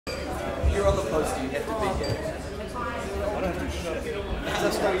you're on the poster, you have to be here.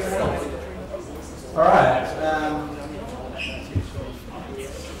 Alright.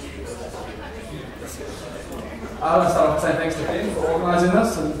 I want to start off saying thanks to Ben for organising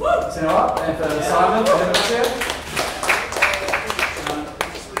this and setting it up, and for Simon for having us here.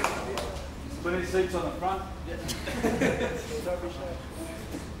 Plenty of seats on the front.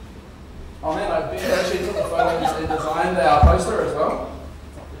 Oh man, Ben actually took the photos and designed our poster as well.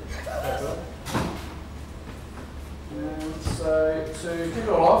 So to kick it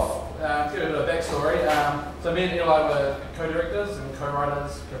all off, give a bit of backstory. So me and Eli were co-directors and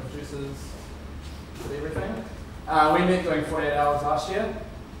co-writers, co-producers, did everything. We met doing 48 Hours last year,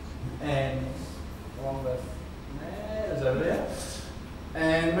 and along with Matt is over there.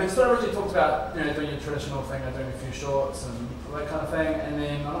 And we sort of originally talked about doing a traditional thing, doing a few shorts and that kind of thing. And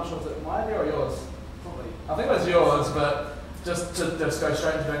then I'm not sure if it was my idea or yours. Probably. I think it was yours, but just to go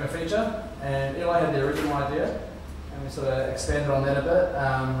straight into doing a feature. And Eli had the original idea, and we sort of expanded on that a bit.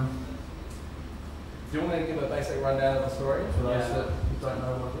 Do you want me to give a basic rundown of the story for those that don't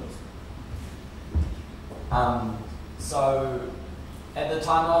know what it is? So at the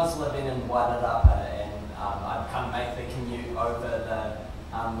time I was living in Wairarapa, and I'd kind of make the commute over the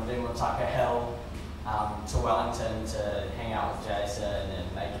Mcmillan-grant Hill to Wellington to hang out with Jason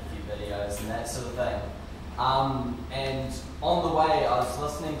and make a few videos and that sort of thing. And on the way I was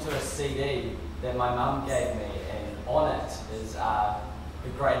listening to a CD that my mum gave me, and on it is the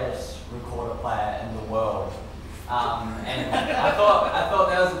greatest recorder player in the world. And I thought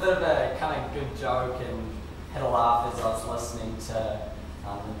that was a bit of a kind of good joke, and had a laugh as I was listening to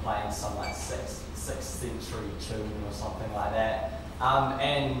them playing some like 6th century tune or something like that.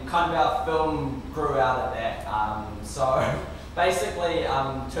 And kind of our film grew out of that. So basically,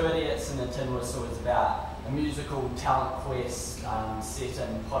 Two Idiots and a Tin Whistle was about a musical talent quest set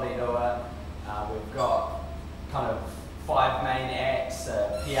in Porirua. We've got kind of 5 main acts: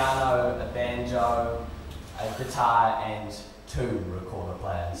 a piano, a banjo, a guitar, and 2 recorder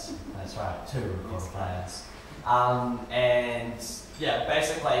players. That's right, 2 recorder players. And yeah,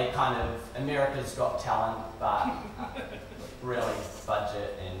 basically kind of America's Got Talent, but really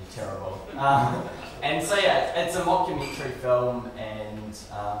budget and terrible. And so yeah, it's a mockumentary film, and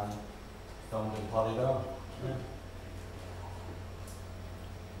filmed in Porirua.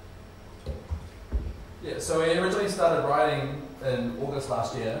 Yeah, so we originally started writing in August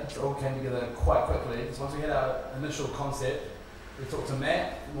last year. It all came together quite quickly, because once we had our initial concept, we talked to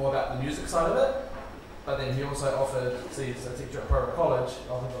Matt more about the music side of it, but then he also offered, see, he's a teacher at Porirua College,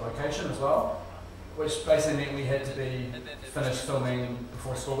 offered the location as well, which basically meant we had to be finished filming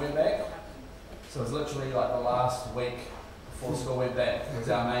before school went back. So it was literally like the last week before school went back was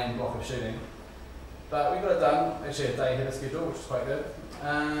our main block of shooting. But we got it done, actually a day ahead of schedule, which was quite good.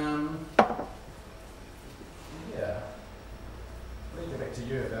 Yeah. Let me go back to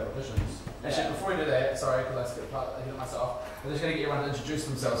you about auditions. Actually, before we do that, sorry, because I skipped part ahead of myself, I'm just going to get everyone to introduce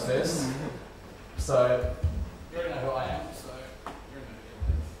themselves first. So, you already know who I am, so you're going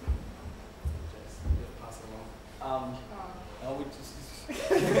to pass it along. We just...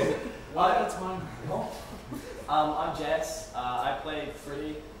 That's mine. I'm Jess. I played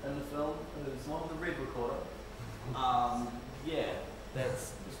Freddie in the film, who's one of the red recorder. Yeah,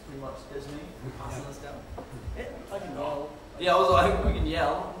 that's pretty much that's me. Passing this down. I can yell. Yeah, I was like, we can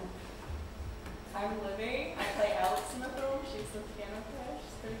yell. I'm Libby. I play Ellis in the film. She's the piano player.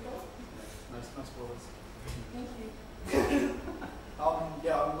 She's pretty cool. Nice spoilers. Thank you.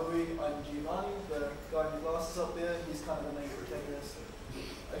 Yeah, I'm Louis. I'm Giovanni, the guy with glasses up there. He's kind of the main protagonist.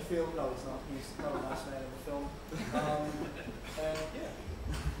 I feel, no, he's not. He's not a nice man in the film. And yeah.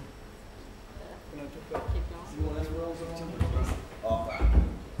 Keep going. You want any roles on?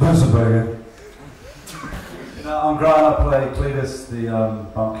 That's very good. I'm Grant. I play Cletus, the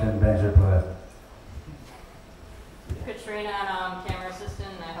bumpkin banjo player. Katrina, and I'm camera assistant,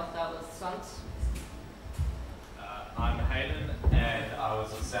 and I helped out with stunts. I'm Hayden, and I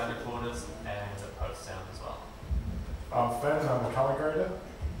was a sound recorders and a post sound as well. I'm Finn, I'm the colour grader.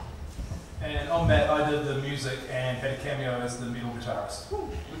 And on that, I did the music and had a cameo as the metal guitarist.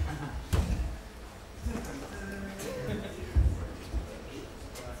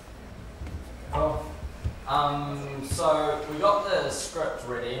 So we got the script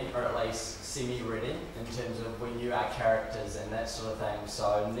ready, or at least semi-ready, in terms of we knew our characters and that sort of thing.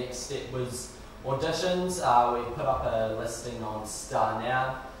 So next step was auditions. We put up a listing on Star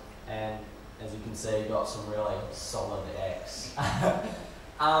Now, and as you can see, got some really solid acts. I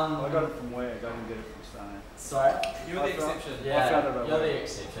got it from where? I didn't get it from Star Now. Sorry? You were the exception. Yeah, you're the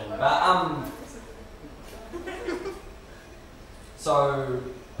exception. But so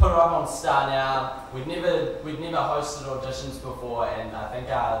put it up on Star Now. We'd never hosted auditions before, and I think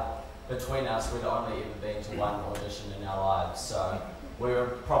between us we'd only ever been to one audition in our lives, so we were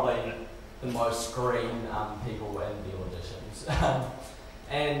probably the most green people in the auditions.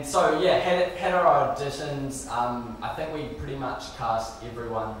 And so yeah, had our auditions. I think we pretty much cast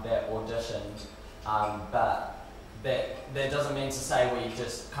everyone that auditioned, but that doesn't mean to say we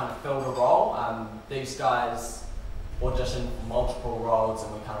just kind of filled a role. These guys auditioned for multiple roles,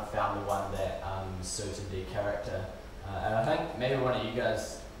 and we kind of found the one that suited their character. And I think maybe one of you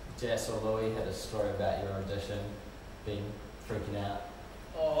guys, Jess or Louis, had a story about your audition being freaking out.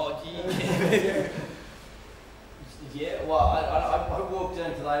 Oh, yeah. Yeah, well, I walked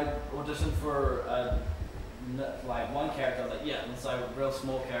in because I auditioned for like one character. I was like, yeah, it's like a real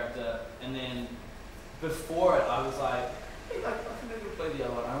small character. And then before it, I was like, hey, I can maybe play the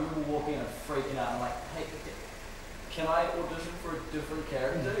other one. I remember walking in and freaking out. I'm like, hey, can I audition for a different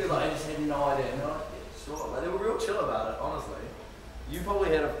character? Like, I just had no idea. And they're like, yeah, sure. Like, they were real chill about it, honestly. You probably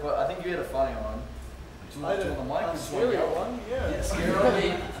had I think you had a funny one. I had a scary one, yeah. Yeah, scary one.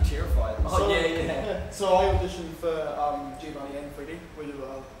 Yeah, terrified. Oh, So, yeah. So I auditioned for Giovanni and Freddie.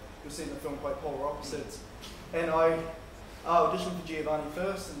 We've seen the film quite polar opposites. And I auditioned for Giovanni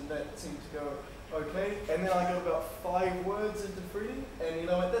first, and that seemed to go okay. And then I got about 5 words into Freddie, and you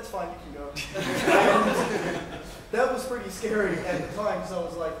know what, that's fine, you can go. And that was pretty scary at the time, because I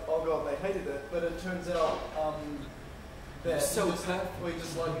was like, oh god, they hated it. But it turns out that we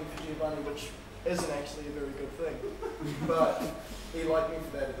just liked me for Giovanni, which isn't actually a very good thing. But he liked me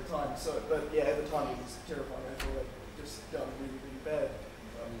for that at the time. So, but yeah, at the time it was terrifying. I thought it just done really, really bad.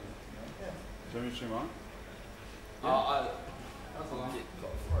 Yeah. Do you want me to show mine? I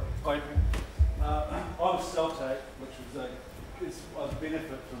was self-tape, which was a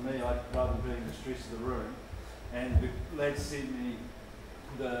benefit for me, rather than being the stress of the room. And the lads sent me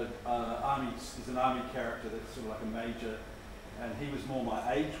the army. There's an army character that's sort of like a major, and he was more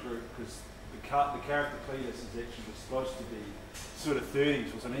my age group, because the character Cletus is actually supposed to be sort of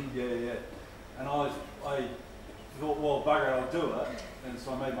 30s, was an yeah. And I thought, well, bugger it, I'll do it. And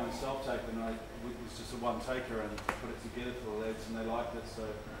so I made my self-tape, and it was just a one-taker, and put it together for the lads, and they liked it. So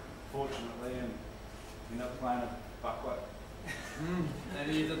fortunately, and ended up playing a buckwhack.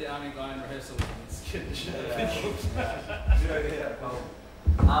 And you did the army guy in rehearsal and scared the shit out of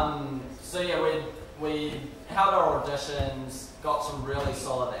So yeah, we held our auditions, got some really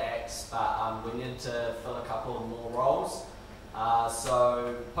solid acts, but we needed to fill a couple of more roles.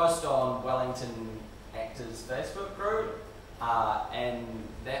 So posted on Wellington Actors Facebook group, and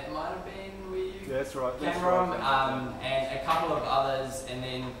that might have been where you That's right. came from, and a couple of others, and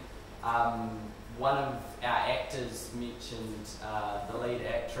then one of our actors mentioned the lead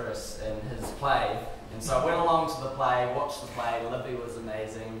actress in his play, and so I went along to the play, watched the play. Libby was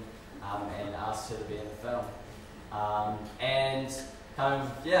amazing, and asked her to be in the film, and kind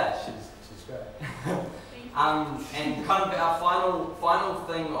of she's great. And kind of our final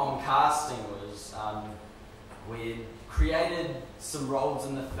thing on casting was we created some roles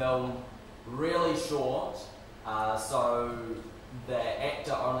in the film really short, so the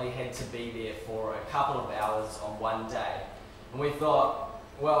actor only had to be there for a couple of hours on one day. And we thought,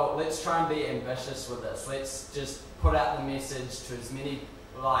 well, let's try and be ambitious with this. Let's just put out the message to as many,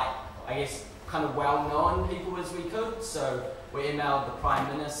 kind of well-known people as we could. So we emailed the Prime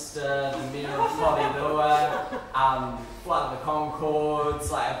Minister, the Mayor of Wharirua, Flood of the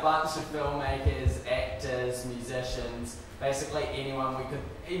Concords, like a bunch of filmmakers, actors, musicians, basically anyone we could,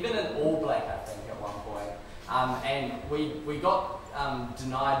 even an All Black, I think, at one point. And we got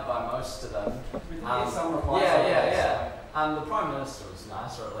denied by most of them. some replies. The Prime Minister was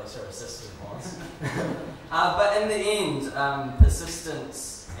nice, or at least her assistant was. But in the end,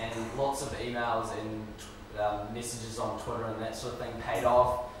 persistence and lots of emails and messages on Twitter and that sort of thing paid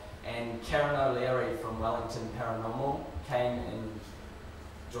off. And Karen O'Leary from Wellington Paranormal came and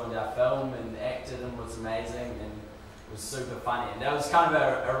joined our film and acted and was amazing and was super funny. And that was kind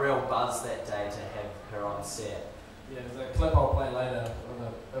of a real buzz that day to have her on set. Yeah, there's a clip I'll play later of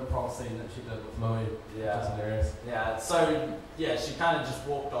the improv scene that she did with Louis, which is hilarious. Yeah, so yeah, she kind of just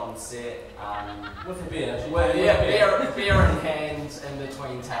walked on set. With a beer. Beer in hand in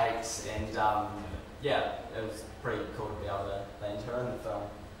between takes, and it was pretty cool to be able to land her in the film.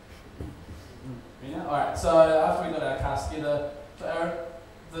 Yeah. Alright, so after we got our cast together,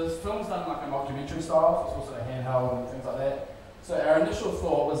 the film's done like a mockumentary style, so it's also handheld and things like that. So our initial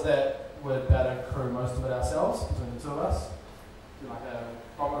thought was that we'd better crew most of it ourselves, between the two of us. Do like a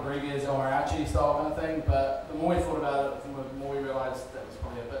Bob Rodriguez, El Mariachi style kind of thing, but the more we thought about it, the more we realised that was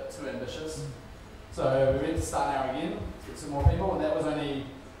probably a bit too ambitious. So we went to start now again, to get some more people, and that was only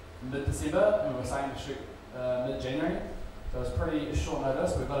mid-December, and we were starting to shoot mid-January. So it was pretty short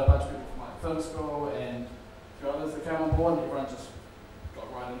notice. We've got a bunch of people from like film school and a few others that came on board, and everyone just got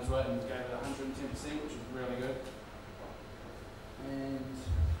right into it and gave it 110%, which was really good. And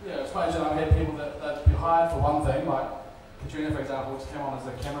yeah, it was quite interesting. I had people that we hired for one thing, like Katrina, for example, just came on as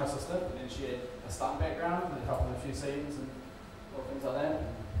a camera assistant, and then she had a stunt background and helped with a few scenes and little things like that.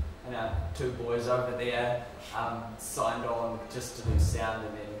 And our two boys over there signed on just to do sound,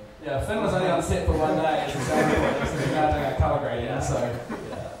 and then yeah, Finn was only on set for one day as a sound recording, so he's now doing our colour grading, so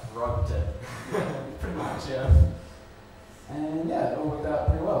yeah, roped it. pretty much, yeah. And yeah, it all worked out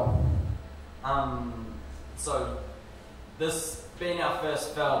pretty well. So this being our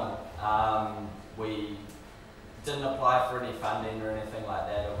first film, we didn't apply for any funding or anything like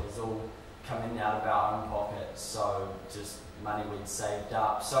that. It was all coming out of our own pockets, so just money we'd saved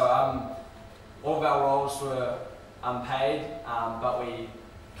up. So all of our roles were unpaid, but we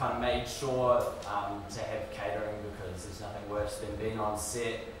kind of made sure to have catering, because there's nothing worse than being on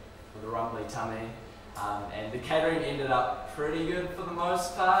set with a rumbly tummy. And the catering ended up pretty good for the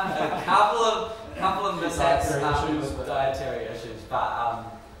most part. A couple of mishaps with dietary issues, but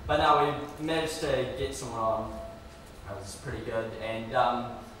no, we managed to get someone on. It was pretty good. And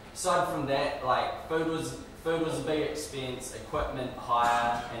aside from that, like food was a big expense, equipment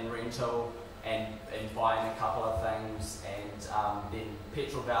hire and rental, and buying a couple of things, and then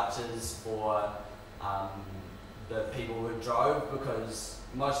petrol vouchers for the people who drove, because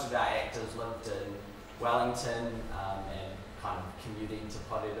most of our actors lived in Wellington and kind of commuting to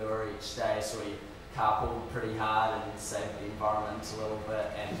Porirua each day, so we carpooled pretty hard and saved the environment a little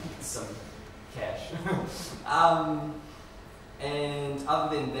bit and some cash. And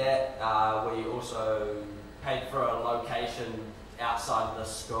other than that, we also paid for a location outside of the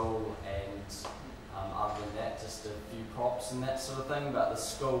school, and other than that, just a few props and that sort of thing. But the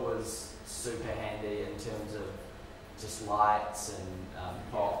school was super handy in terms of just lights and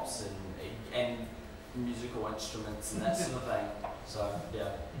props and musical instruments and that sort of thing. So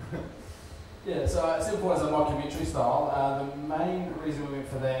yeah. Yeah, so Simple was a mockumentary style. The main reason we went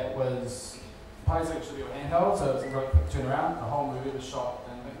for that was plays actually were handheld, so it was a really quick turnaround. The whole movie was shot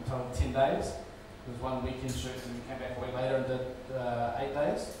in a total of 10 days. It was one weekend shoot, and we came back a week later and did 8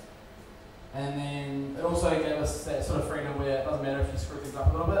 days. And then it also gave us that sort of freedom where it doesn't matter if you screw things up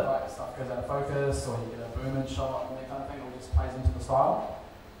a little bit, like stuff goes out of focus or you get a boom in shot and that kind of thing, it all just plays into the style.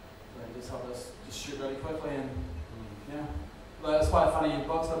 So it just helped us just shoot really quickly, and yeah. But it's quite funny, you've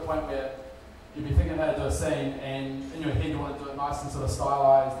got to the point where you'd be thinking about how to do a scene, and in your head you want to do it nice and sort of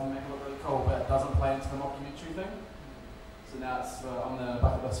stylized and make it look really cool, but it doesn't play into the mockumentary thing. So now it's on the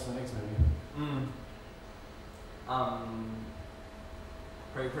bucket list for the next movie.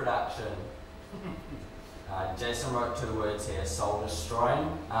 Pre-production. Jason wrote 2 words here: soul destroying.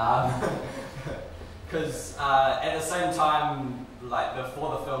 Because at the same time, like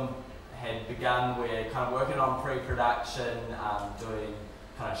before the film had begun, we're kind of working on pre-production, doing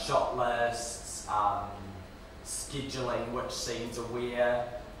kind of shot lists, scheduling which scenes are where,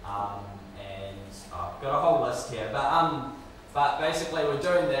 and I've got a whole list here. But basically we're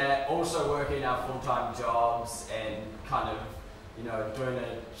doing that, also working our full-time jobs, and kind of, you know, doing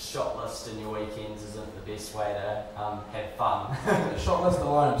a shot list in your weekends isn't the best way to have fun. The shot list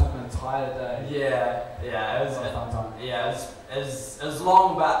alone took an entire day. Yeah, it was a fun time. Yeah, it was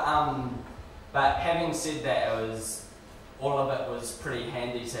long, but having said that, it was, all of it was pretty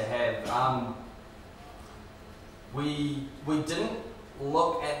handy to have. We didn't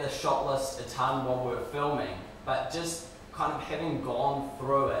look at the shot list a ton while we were filming, but just kind of having gone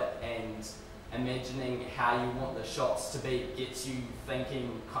through it and imagining how you want the shots to be gets your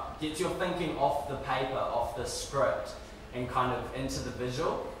thinking off the paper, off the script, and kind of into the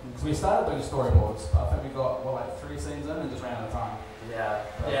visual. So we started doing storyboards, but I think we got like 3 scenes in and just ran out of time. Yeah,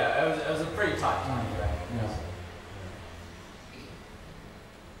 it was a pretty tight time. Yeah.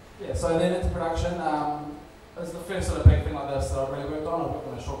 Yeah, so then into production. It was the first sort of big thing like this that I've really worked on. I've worked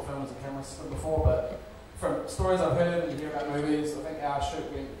on a short film as a camera assistant before, but from stories I've heard and hear about movies, I think our shoot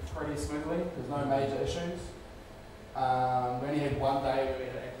went pretty smoothly. There's no major issues. We only had one day where we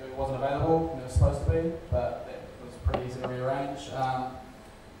had an actor who wasn't available and it was supposed to be, but that was pretty easy to rearrange.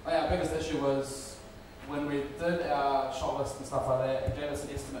 Our biggest issue was when we did our shot list and stuff like that, it gave us an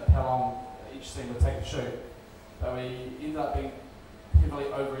estimate of how long each scene would take to shoot. But we ended up being heavily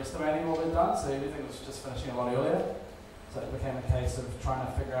overestimating what we'd done, so everything was just finishing a lot earlier. So it became a case of trying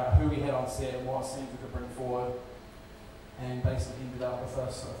to figure out who we had on set and what scenes we could bring forward, and basically ended up with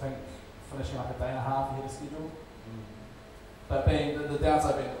us, I think, finishing like a day and a half ahead of schedule. But being the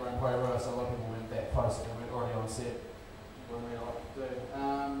downside being that we're in Porirua, so a lot of people weren't that close, and we were already on set when we were like to do.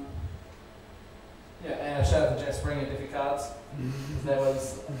 shout out to Jack Spring and Diffie Cards. That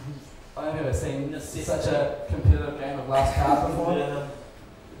was, I've never seen such a competitive game of last card before. Yeah.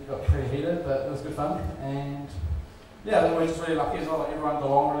 It got pretty heated, but it was good fun. And yeah, then we were just really lucky as well. Like, everyone got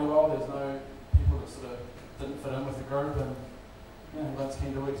along really well. There's no people that sort of didn't fit in with the group, and yeah, everyone's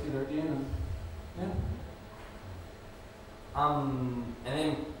keen to work together again. And yeah. And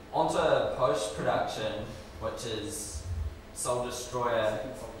then onto post-production, which is Soul Destroyer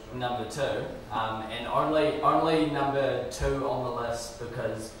number 2, and only number 2 on the list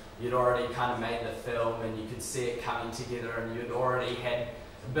because you'd already kind of made the film and you could see it coming together and you'd already had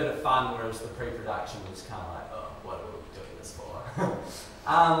a bit of fun, whereas the pre-production was kind of like, oh, what are we doing this for?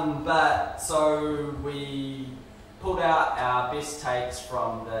 But so we pulled out our best takes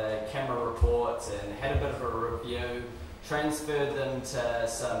from the camera reports and had a bit of a review, transferred them to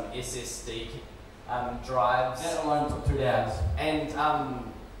some SSD drives. That alone took 2 days. And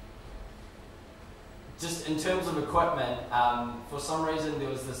just in terms of equipment, for some reason there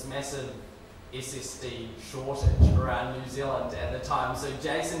was this massive SSD shortage around New Zealand at the time. So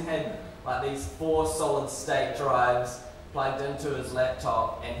Jason had like these 4 solid state drives plugged into his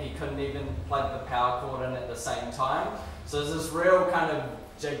laptop, and he couldn't even plug the power cord in at the same time. So there's this real kind of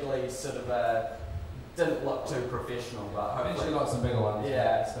jiggly sort of didn't look too professional, but hopefully Eventually got some bigger ones.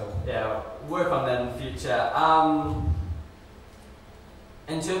 Yeah, still. Yeah, work on that in the future.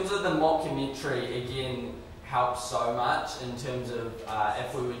 In terms of the mockumentary, again, helps so much in terms of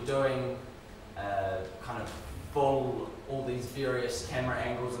if we were doing kind of full, all these various camera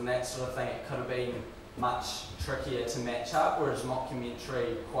angles and that sort of thing, it could have been much trickier to match up, whereas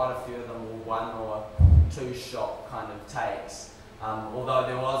mockumentary, quite a few of them were 1 or 2 shot kind of takes. Although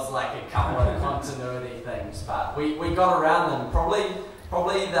there was like a couple of continuity things, but we got around them.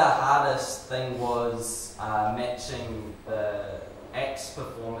 Probably the hardest thing was matching the acts'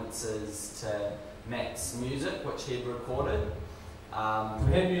 performances to Matt's music, which he'd recorded. So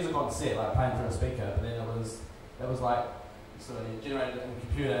we had music on set, like playing through a speaker, but then it was like sort of you generated it in the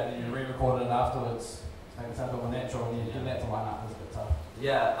computer and you re-recorded it afterwards. So it sounded more natural, and you did that to line up. It was a bit tough.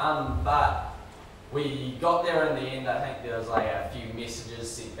 Yeah, but we got there in the end. I think there was like a few messages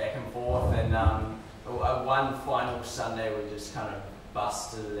sent back and forth, and one final Sunday we just kind of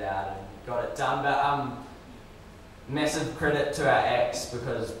busted it out and got it done. But massive credit to our acts,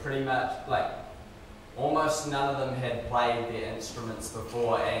 because pretty much like almost none of them had played their instruments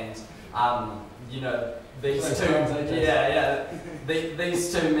before, and you know, these two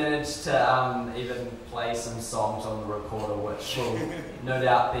managed to even play some songs on the recorder, which will no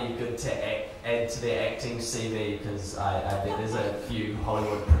doubt be good to add to their acting CV, because I bet there's a few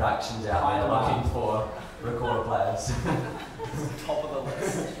Hollywood productions out there looking for recorder players. Top of the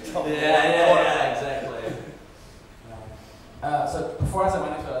list. Yeah, exactly. So before I say my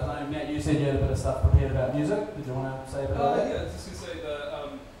next bit, I know Matt, you said you had a bit of stuff prepared about music. Did you want to say a bit about that? Yeah, I was just going to say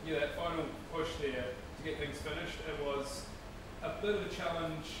that final push there to get things finished, it was a bit of a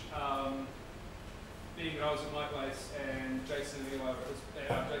challenge, being that I was at my place and Jason and Eli were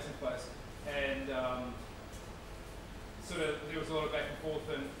at Jason's place, and sort of there was a lot of back and forth,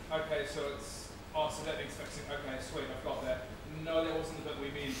 and okay, so that needs fixing, okay, sweet, I've got that. No, that wasn't the bit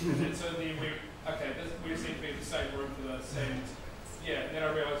we meant. And so then we just need to be in the same room for this, and yeah, and then I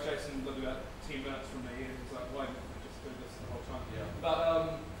realised Jason lived about 10 minutes from me, and he was like, why didn't we just do this the whole time? Yeah.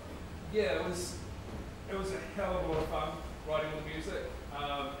 But yeah, it was a hell of a lot of fun writing all the music,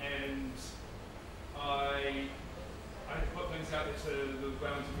 and I put things out there to the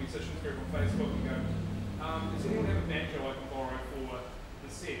Wellington musicians group on Facebook and go, does anyone have a banjo I can borrow for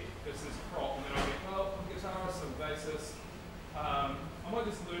the set? This is a prop. And then I went, well, I'm a guitarist, I'm a bassist. I might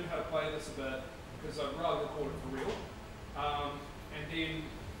just learn how to play this a bit, because I'd rather record it for real. And then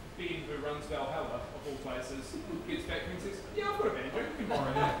Ben, who runs Valhalla, of all places, gets back to me and says, yeah, I've got a banjo, you can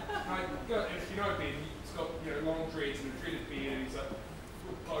borrow that. And if you know Ben, he's got long dreads and a dreaded beard, and he's like,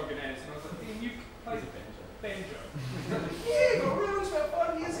 bogan ass. And I was like, Ben, you play the banjo. Yeah, got real into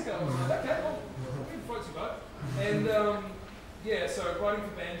about 5 years ago. I was like, okay, well, we can float some boat. And yeah, so writing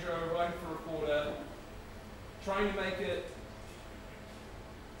for banjo, writing for recorder, trying to make it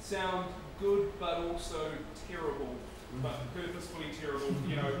sound good but also terrible, but purposefully terrible.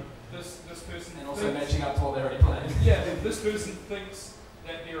 You know, this person And also matching up to what they already played. yeah, this person thinks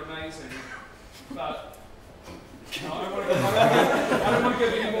that they're amazing, but no, I don't want to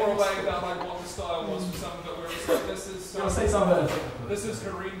give any more away about like what the style was for some of it, where it's like this is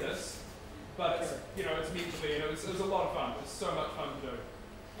horrendous, but it's, it's meant to be, and it was a lot of fun. It was so much fun to do.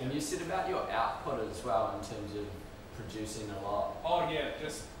 And you said about your output as well, in terms of producing a lot. Oh yeah,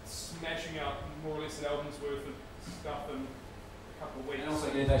 just smashing out more or less an album's worth of stuff in couple of weeks. And also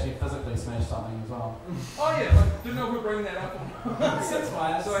you need to actually physically smash something as well. Oh yeah, I didn't know we were bringing that up. That's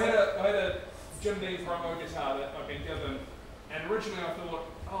fine. So I had a Jim Dean promo guitar that I've been given, and originally I thought,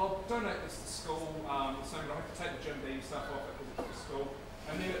 I'll donate this to school, so I have to take the Jim Dean stuff off it because it's for school.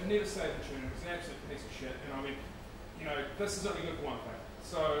 And never stayed the tune. It was an absolute piece of shit. And I went, you know, this is only good for one thing.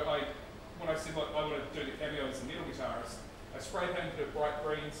 So when I said like I want to do the cameo as a metal guitarist, I spray painted it bright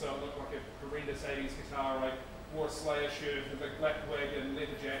green so it looked like a horrendous 80s guitar. I wore a Slayer shirt, a big black wig and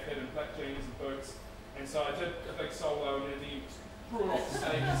leather jacket and black jeans and boots. And so I did a big solo and then he brought it off the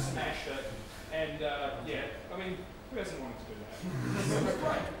stage and smashed it. And yeah, I mean, who hasn't wanted to do that? It looks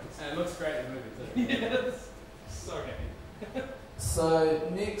great. And it looks great in the movie too. Yes. So happy.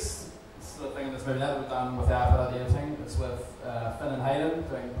 So next sort of thing in this movie that we've done without the editing, it's with Finn and Hayden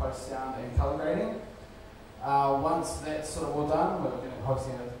doing post sound and colour grading. Once that's sort of all done, we're going to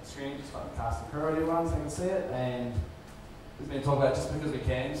hosting a screen just like the cast and crew already run so you can see it, and we've been talking about just because we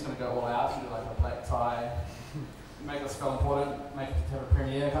can, just going to go all out and do like a black tie, make this feel important, make it have a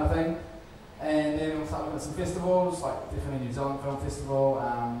premiere kind of thing. And then we'll start looking at some festivals, like definitely New Zealand Film Festival,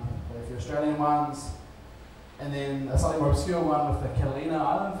 a few Australian ones. And then a slightly more obscure one with the Catalina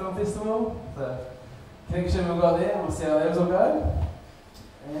Island Film Festival, the connection we've got there, and we'll see how those will go.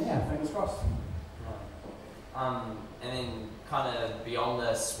 And yeah, fingers crossed. And then kind of beyond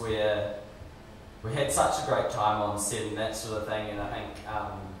this, we had such a great time on set and that sort of thing, and I think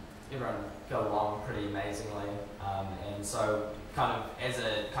everyone got along pretty amazingly. And so kind of as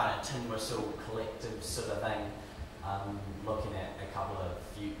a kind of tin whistle collective sort of thing, looking at a couple of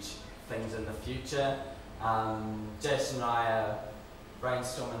things in the future. Jason and I are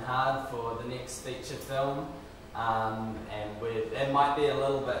brainstorming hard for the next feature film, and it might be a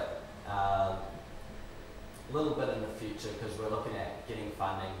little bit in the future because we're looking at getting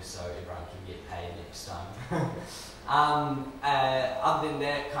funding so everyone can get paid next time. Other than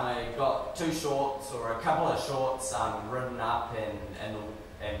that, kind of got 2 shorts or a couple of shorts written up and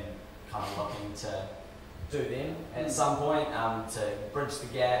kind of looking to do them at some point to bridge the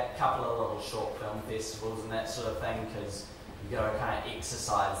gap, couple of little short film festivals and that sort of thing, because you've got to kind of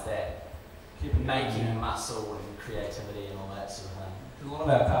exercise that making muscle and creativity and all that sort of thing. A lot of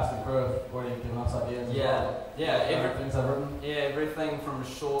our cast and crew have already given us ideas. Things I've written. Yeah, everything from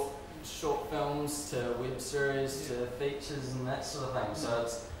short films to web series to features and that sort of thing. So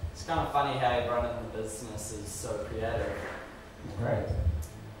it's kind of funny how everyone in the business is so creative. Great.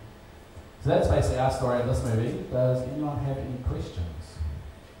 So that's basically our story of this movie. Does anyone have any questions?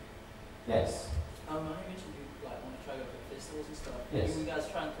 Yes. I know you mentioned you want to try to go to festivals and stuff. Yes. Do you guys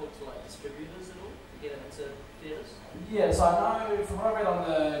try and talk to distributors at all to get them into theatres? Yeah, so I know from what I read on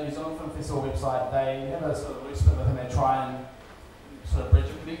the New Zealand Film Festival website, they have a sort of loose bit with them. They try and sort of bridge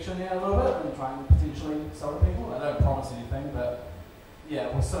a connection there a little bit and try and potentially sell to people. They don't promise anything, but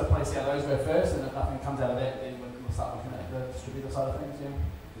yeah, we'll sort of play see how those go first, and if nothing comes out of that, then we'll start looking at the distributor side of things.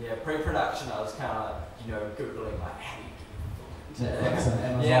 Yeah, pre-production I was kind of Googling how do you get Netflix and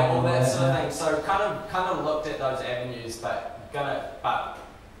Amazon. Yeah, all that sort of thing. So kind of looked at those avenues, but kind of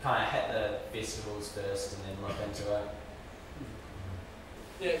hit the festivals first and then look into it.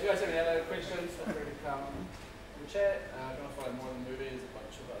 Yeah, if you guys have any other questions, feel free to come and chat. If you want to follow more of the movie, there's a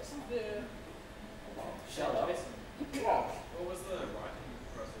bunch of us there. Shout out. Yeah. What was the writing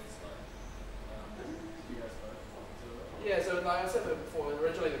process like? You guys both do it? Yeah, so like I said before,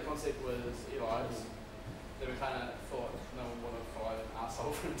 originally the concept was Eli's. Then we kind of thought no one would have followed an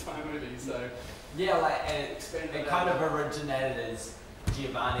arsehole for an entire movie, so yeah, it kind of originated as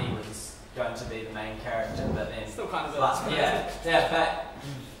Giovanni was going to be the main character, but then still kind of but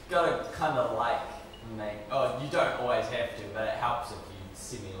you've got to kind of you don't always have to, but it helps if you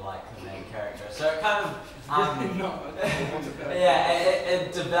semi-like the main character. So it kind of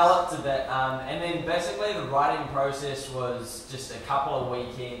it developed a bit, and then basically the writing process was just a couple of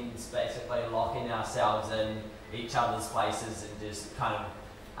weekends, basically locking ourselves in each other's places and just kind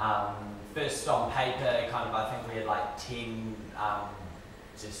of first on paper, I think we had 10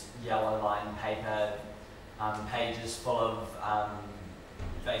 just yellow line paper pages full of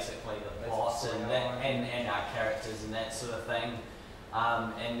basically the plot and our characters and that sort of thing.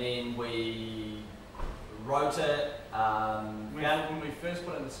 And then we wrote it. When we first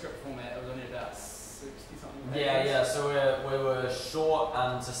put it in the script format, it was only about 60 something pages. Yeah. So we were short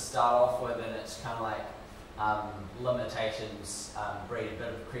to start off with, and it's kind of limitations breed a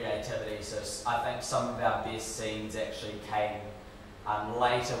bit of creativity. So I think some of our best scenes actually came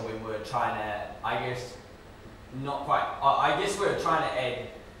later when we were trying to, I guess we were trying to add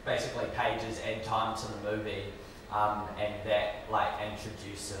basically pages, add time to the movie. And that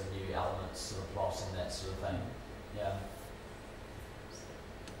introduce some new elements to the plot and that sort of thing. Yeah.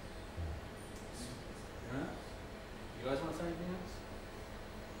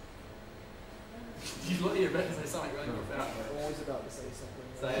 say something.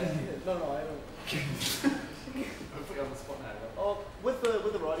 Say it. Yeah, no, I don't. I'm putting you on the spot now. Oh, with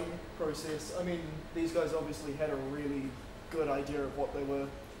the writing process, I mean, these guys obviously had a really good idea of what they were,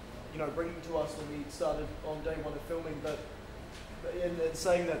 bringing to us when we started on day one of filming. But in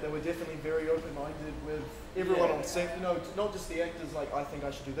saying that, they were definitely very open-minded with everyone on set. Not just the actors. Like, I think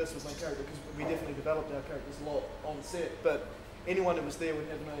I should do this with my character, because we definitely developed our characters a lot on set. But anyone who was there would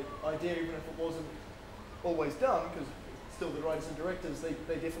have an idea, even if it wasn't always done, because still the writers and directors,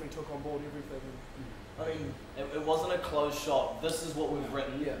 they definitely took on board everything. I mean, it wasn't a closed shot. This is what we've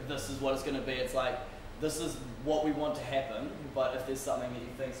written. Yeah. This is what it's going to be. It's like, this is what we want to happen. But if there's something that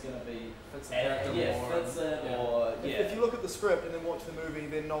you think's going to be Fits the character more. fits it, or if you look at the script and then watch the movie,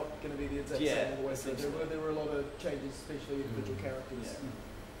 they're not going to be the exact Yeah, same all the way through. essentially. There were a lot of changes, especially individual characters.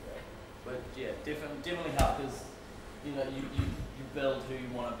 But yeah, definitely help, because you build who you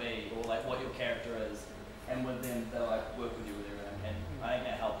want to be, or like what your character is, and with them they like work with you with everything, and I think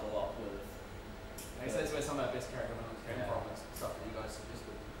that helped a lot with. I guess that's where some of our best character moments came from. It's stuff that you guys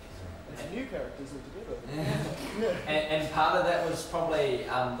suggested. It's new characters altogether. And part of that was probably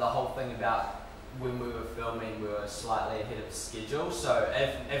the whole thing about when we were filming, we were slightly ahead of schedule. So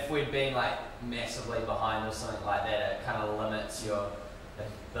if we'd been like massively behind or something like that, it kind of limits your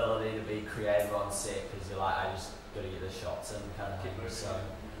ability to be creative on set, because you're like, I just got to get the shots in kind of thing. So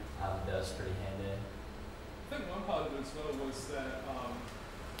that was pretty handy. I think one part of it as well was that,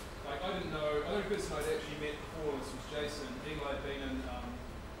 I didn't know, the only person I'd actually met before this was Jason. Eli had been in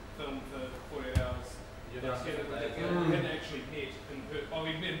film for 48 hours. Together with that girl. We hadn't actually met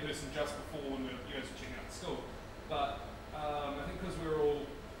we met in person just before when you guys were checking out the school. But I think because we were all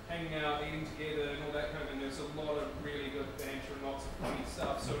hanging out, eating together and all that kind of thing, there's a lot of really good banter and lots of funny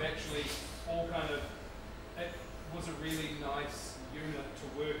stuff. So it actually all it was a really nice unit to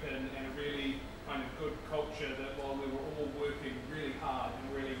work in, and a really kind of good culture, that while we were all working really hard and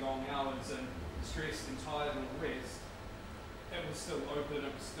really long hours and stressed and tired and all the rest, it was still open,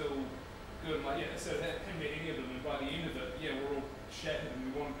 it was still good. So that hadn't met any of them, and by the end of it, we're all shattered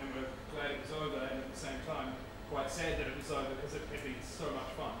and we're glad it was over, and at the same time quite sad that it was over, because it had been so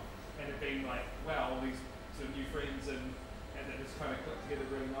much fun, and it had been like, wow, all these sort of new friends, and it just kind of clicked together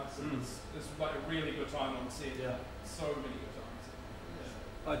really nicely. It was like a really good time on the set. So many good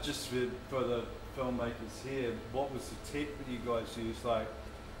times. Just for the filmmakers here, what was the tech that you guys used? Like,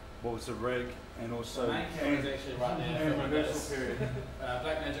 what was the rig, and also The main camera is actually right there. and filming rehearsal this. period.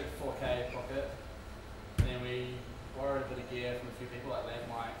 Blackmagic 4K pocket. And then we borrowed a bit of gear from a few people, like lav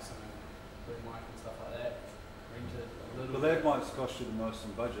mics and boom mic and stuff like that. Rented a little The lav mics cost you the most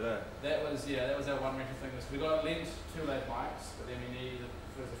in budget, eh? That was our one rental thing. We got lent 2 lav mics, but then we needed,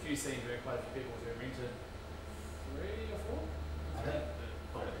 there was a few scenes where quite a few people, so we rented 3 or 4? I think.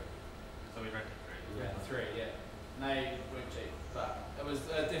 So we rented 3. Yeah, 3, yeah. And they weren't cheap, but it was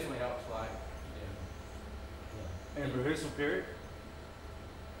definitely helped. And rehearsal period?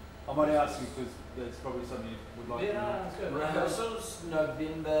 I might ask you, because that's probably something you would like to know. It's good. Rehearsals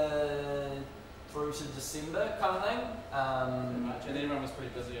November through to December kind of thing. Pretty much, and everyone was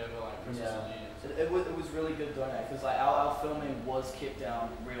pretty busy over Christmas and New Year's. It was really good doing that, because our filming was kept down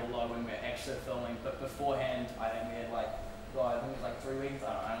real low when we were actually filming, but beforehand I think we had I think it was 3 weeks.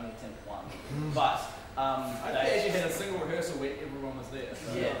 I only attended 1, but I actually had a single rehearsal week. Everyone was there.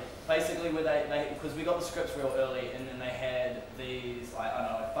 So. Yeah, basically where they because we got the scripts real early, and then they had these 5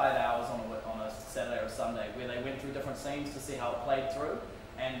 hours on a Saturday or Sunday where they went through different scenes to see how it played through,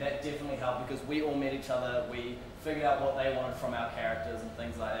 and that definitely helped, because we all met each other. We figured out what they wanted from our characters and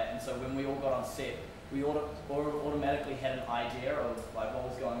things like that, and so when we all got on set, we automatically had an idea of what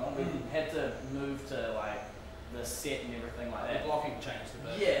was going on. We had to move to the set and everything like that. The blocking changed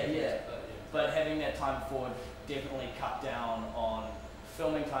a bit. Yeah. But having that time forward definitely cut down on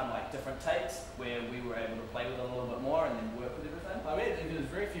filming time, different takes, where we were able to play with it a little bit more and then work with everything. There's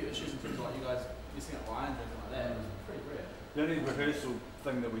very few issues in terms of you guys messing up lines or anything like that. It was pretty rare. The only rehearsal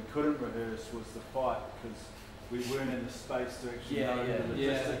thing that we couldn't rehearse was the fight, because we weren't in the space to actually know the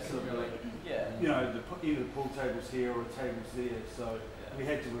logistics of either the pool tables here or tables there, so we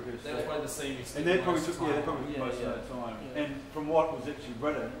had to rehearse that. Was probably the scene we spent and that most probably took most of that time. And from what was actually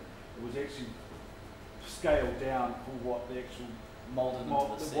written, it was actually scaled down for what the actual molded what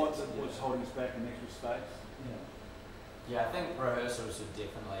was holding us back in the actual space. Yeah, I think rehearsals are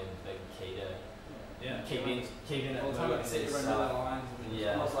definitely a big key to keeping it moving. Set your own lines.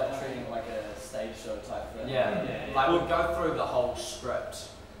 Almost like treating it like a stage show type thing. We'll go through the whole script.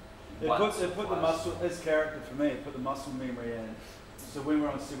 It put the muscle, his character for me, it put the muscle memory in. So when we're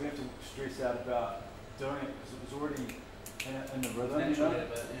on set, we have to stress out about doing it, because it was already in the rhythm.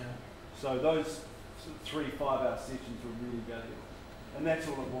 So those 3 5-hour sessions were really valuable. And that's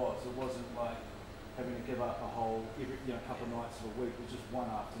all it was. It wasn't like having to give up a whole couple of nights of a week. It was just one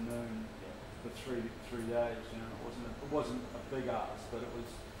afternoon for three days. It wasn't a big ask, but it was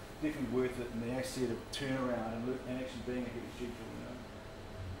definitely worth it. And the asset of turnaround and actually being a heavy schedule.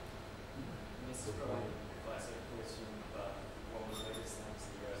 This is probably a classic question, but what was the biggest things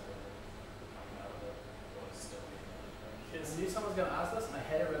that you guys were coming out of it, or still being on it? I knew someone was going to ask this, and I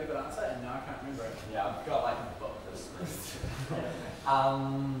had a really good answer, and now I can't remember it. Yeah, I've got like a book this list.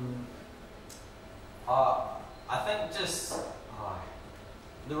 I think just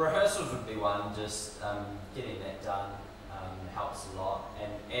the rehearsals would be one. Just getting that done helps a lot,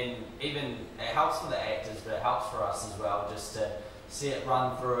 and even it helps for the actors, but it helps for us as well. Just to see it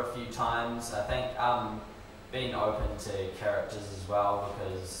run through a few times. I think being open to characters as well,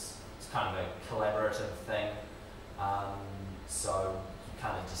 because it's kind of a collaborative thing. So you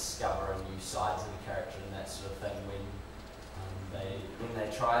kind of discover a new side to the character and that sort of thing when they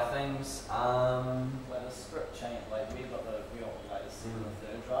try things. Like the script changed, like we got the second or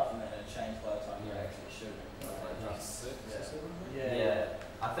third draft, and then it changed by the time we were actually shooting. Yeah.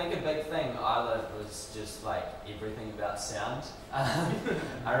 I think a big thing I learned was just like everything about sound.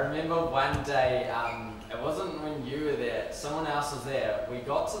 I remember one day, it wasn't when you were there, someone else was there. We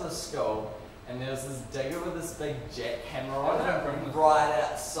got to the school and there was this digger with this big jackhammer on it right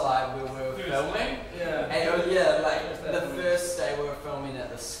outside where we were filming. Yeah. And it was, like the first day we were filming at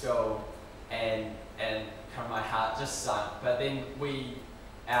the school, and kind of my heart just sunk. But then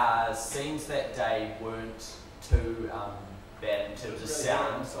our scenes that day weren't too bad in terms of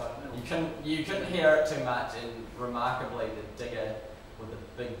sound. You couldn't hear it too much, and remarkably the digger with the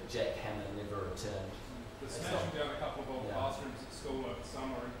big jackhammer never returned. We're smashing down a couple of old classrooms at school over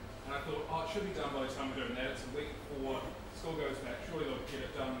summer, and I thought, it should be done by the time we're doing that. It's a week before school goes back. Surely they'll get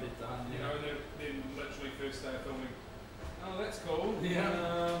it done. And then literally first day of filming. Oh, that's cool. Yeah.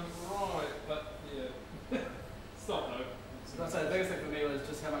 Right, but stop though. So I'd say the biggest thing for me was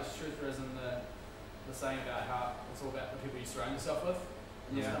just how much truth there is in the saying about how it's all about the people you surround yourself with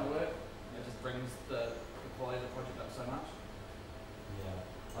in this kind of work. It just brings the quality of the project up so much. Yeah,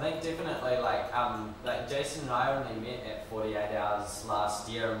 I think definitely like Jason and I only met at 48 Hours last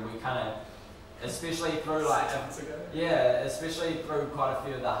year, and we kind of, especially through especially through quite a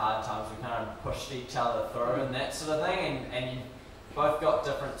few of the hard times, we kind of pushed each other through and that sort of thing, and you both got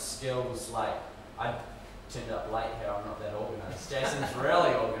different skills. Like I turned up late here, I'm not that organised. Jason's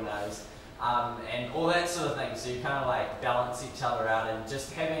really organised. And all that sort of thing, so you kind of like balance each other out, and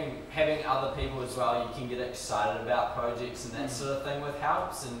just having other people as well, you can get excited about projects and that sort of thing with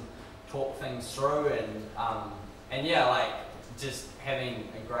helps and talk things through, and yeah, like just having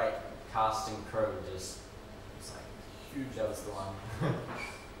a great casting crew, just it's like huge. That was the one.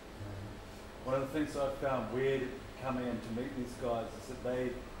 One of the things I found weird coming in to meet these guys is that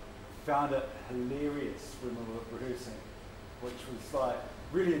they found it hilarious when we were rehearsing, which was like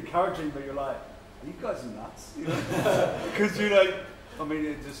really encouraging, but you're like, are you guys nuts? Because I mean,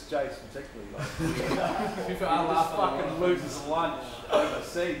 it just Jace particularly, like, he just fucking loses lunch over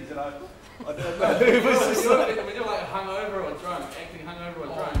scenes, and I don't know. It was just when you're like hungover or drunk, acting hungover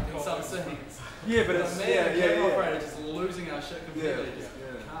or drunk in some scenes. Yeah, but it's camera operator just losing our shit completely.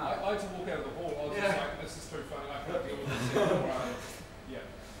 I had to walk out of the hall. I was just like, this is too funny. I can't deal with this.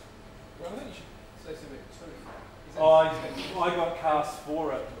 Well, I think you should say something too. I got cast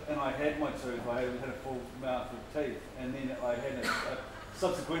for it, and I had my tooth. I had a full mouth of teeth, and then I had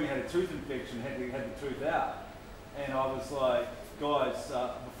subsequently had a tooth infection. Had the tooth out, and I was like, guys,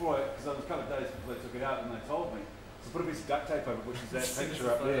 because I was a couple of days before they took it out, and they told me, so put a piece of duct tape over, which is that picture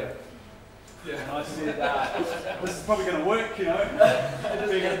up there. Yeah. And I said, this is probably going to work, being a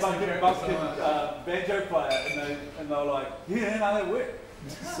bumpkin banjo player, and they were like, yeah, no, they work.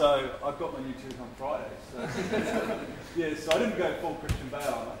 So I got my new tooth on Friday. So so I didn't go full Christian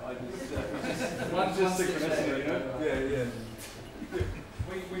Bale. I just synchronicity, Yeah.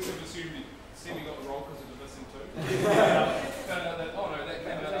 We sort of assumed Sammy got the role because of the missing tooth. Found out that that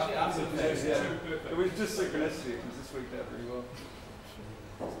came out after the perfect. It was just synchronicity. It was this week out really well.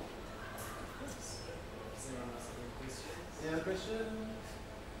 Any other questions?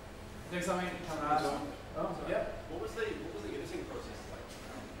 Think something coming out? Oh, yeah. What was the editing process like?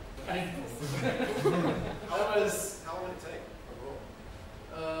 Painful. How long did it take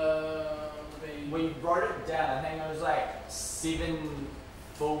overall? We wrote it down. I think it was like 7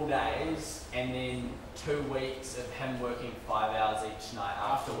 full days, and then 2 weeks of him working 5 hours each night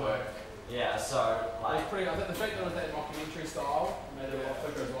after work. Yeah, so like. It was pretty. I think the fact that it was that mockumentary style made it a lot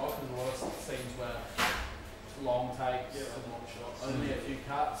quicker as well, because a lot of scenes were long takes and long shots. Only a few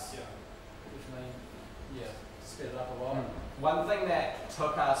cuts. Which mean, sped it up a lot. one thing that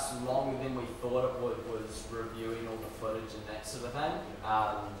took us longer than we thought it would was reviewing all the footage and that sort of thing.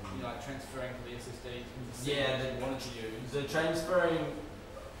 You know, like transferring to the SSD. Yeah, that you wanted to use. The transferring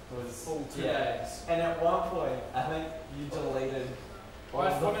was Full 2 yeah. days. And at one point, I think you deleted all I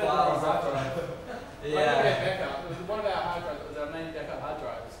the formatted files. the hard drive. Yeah. Backup. It was one of our hard drives. It was our main backup hard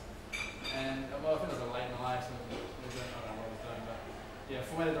drives. And well, I think it was a late night. And I don't know what I was doing, but yeah,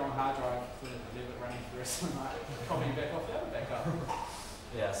 formatted the wrong hard drive so then leave it running for the rest of the night. Copying back off the other backup.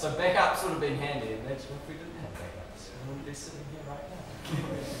 Yeah, so backups would have been handy. Imagine if we didn't have backups. We wouldn't be sitting here right now.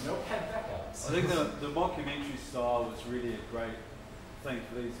 No had backups. I think the mockumentary style is really a great thing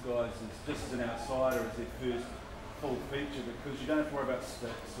for these guys. It's just as an outsider, as their first full feature, because you don't have to worry about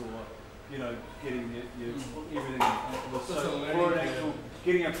sticks or getting your everything. So for an actual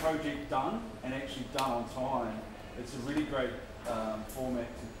getting a project done and actually done on time, it's a really great format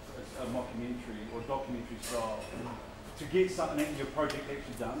to a mockumentary or documentary style to get something your project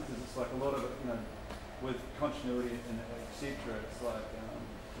actually done, because it's like a lot of it, with continuity and etc. It's like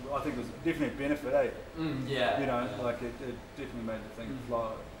I think there's definitely a benefit, eh? Like it definitely made the thing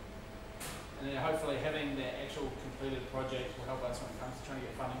flow. And then hopefully having the actual completed project will help us when it comes to trying to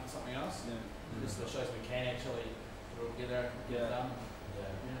get funding for something else. Yeah. Just that shows we can actually put it all together and get it done.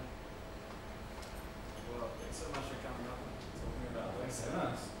 Yeah. Well, thanks so much for coming up and talking about this. Thanks so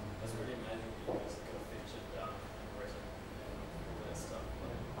much. That's really amazing that you guys got a feature done and written and all that stuff.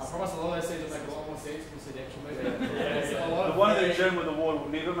 I promise a lot of those scenes will make a lot more sense when we see the actual movie. The one in the gym with the water will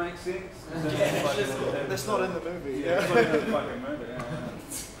never make sense. That's not in the movie. Yeah, it's not in the fucking movie. Yeah.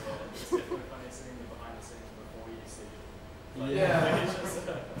 It's definitely funny seeing the behind the scenes before you see it.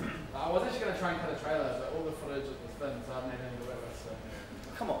 I was actually going to try and cut a trailer, but all the footage was thin, so I haven't had anything to work with. So.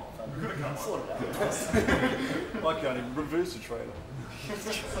 Come on, sort it out. I can't even reverse the trailer. So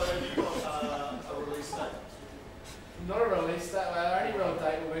have you got a release date? Not a release date. Our only real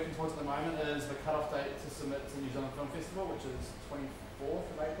date we're working towards at the moment is the cut-off date to submit to New Zealand Film Festival, which is 24th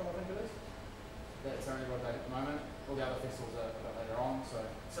of April, I think it is. That's our only real date at the moment. All the other festivals are a bit later on.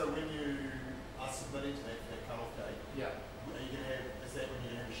 So when you are submitting to that cut-off date, Yeah. are you going to have? Is that when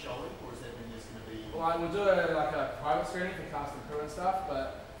you're going to have a showing, or is that when there's going to be? Well, we'll do a private screening for cast and crew and stuff,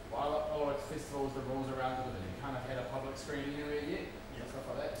 but all festivals, the rules around it, that you can't have had a public screening anywhere yet, and stuff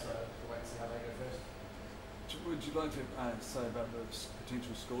like that. So we'll wait and see how they go first. Would you like to say about the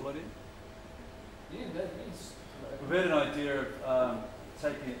potential school idea? Yeah, that is. We've had an idea of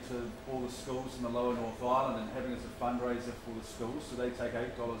taking it to all the schools in the lower North Island and having it as a fundraiser for the schools. So they take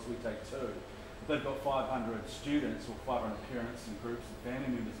 $8, we take $2. If they've got 500 students or 500 parents and groups and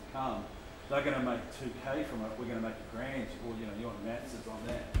family members that come, they're going to make $2K from it. We're going to make $1,000, or you want maths on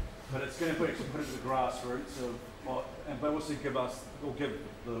that. But it's going to actually put it to the grassroots but also give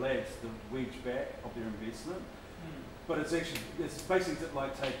the lads the wage back of their investment. But it's basically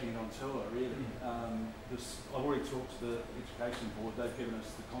like taking it on tour, really. I've already talked to the education board. They've given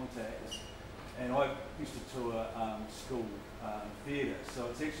us the contacts, and I used to tour school theatre, so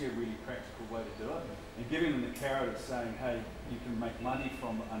it's actually a really practical way to do it. And giving them the carrot of saying, hey, you can make money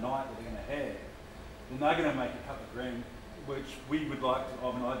from a night that they're going to have, then they're going to make a couple of grand, which we would like to.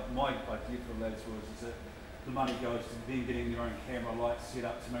 My idea for the lads was is that the money goes to them getting their own camera lights set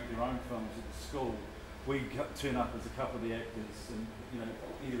up to make their own films at the school. We turn up as a couple of the actors, and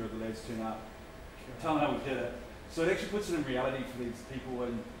either of the lads turn up, tell them how we did it. So it actually puts it in reality for these people,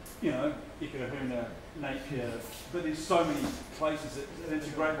 and Ikahuna, Napier, but there's so many places and it's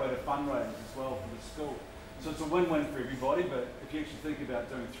a great way to fundraise as well for the school. So it's a win-win for everybody. But if you actually think about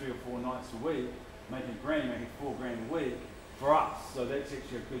doing 3 or 4 nights a week, making $4 grand a week for us, so that's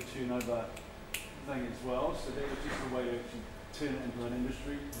actually a good turnover thing as well. So that was just a way to actually turn it into an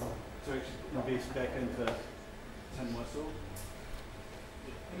industry, to actually invest back into Tin Whistle.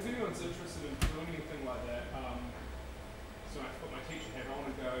 And if anyone's interested in doing anything like that, so I put my teacher hat on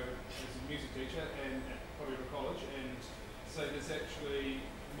and go as a music teacher and at Poirier College, and so there's actually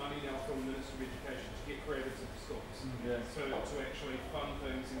money now from the Ministry of Education to get creatives into schools. Yeah. So to actually fund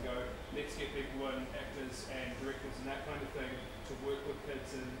things and go, let's get people in, actors and directors and that kind of thing, to work with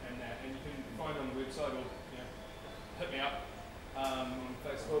kids and that. And you can find on the website or hit me up on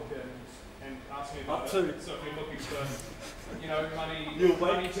Facebook and ask me about it. So if you're looking for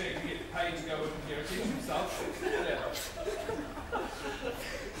money to get paid to go and teach them stuff,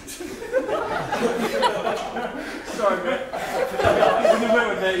 Sorry, man. When you work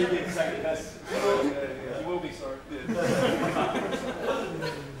with me, you get second best. You will be sorry.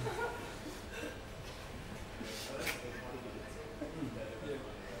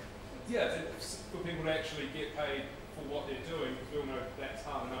 For people to actually get paid for what they're doing, because we all know that's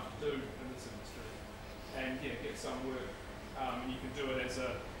hard enough to do in this industry, and get some work And you can do it as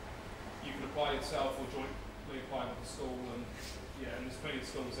you can apply yourself or jointly apply with the school, and yeah, and there's plenty of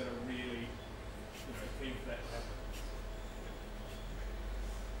schools that are really, keen for that to happen.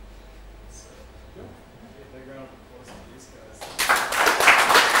 Big round of applause for these guys.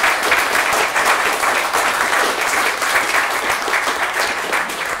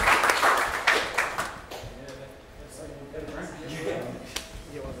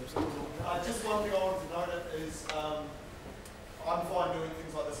 Just one thing I wanted to note is I'm fine doing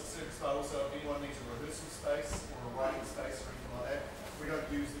things like this at circus, but also if anyone needs a rehearsal space or a writing space or anything like that, we don't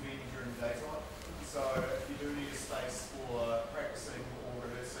use the venue during the daytime. So if you do need a space for practicing or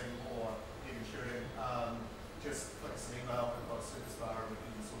rehearsing or even shooting, just click us an email, we've got a circus bar and we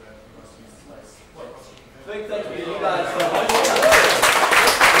can sort out if you guys use the space. Big thank you, you guys.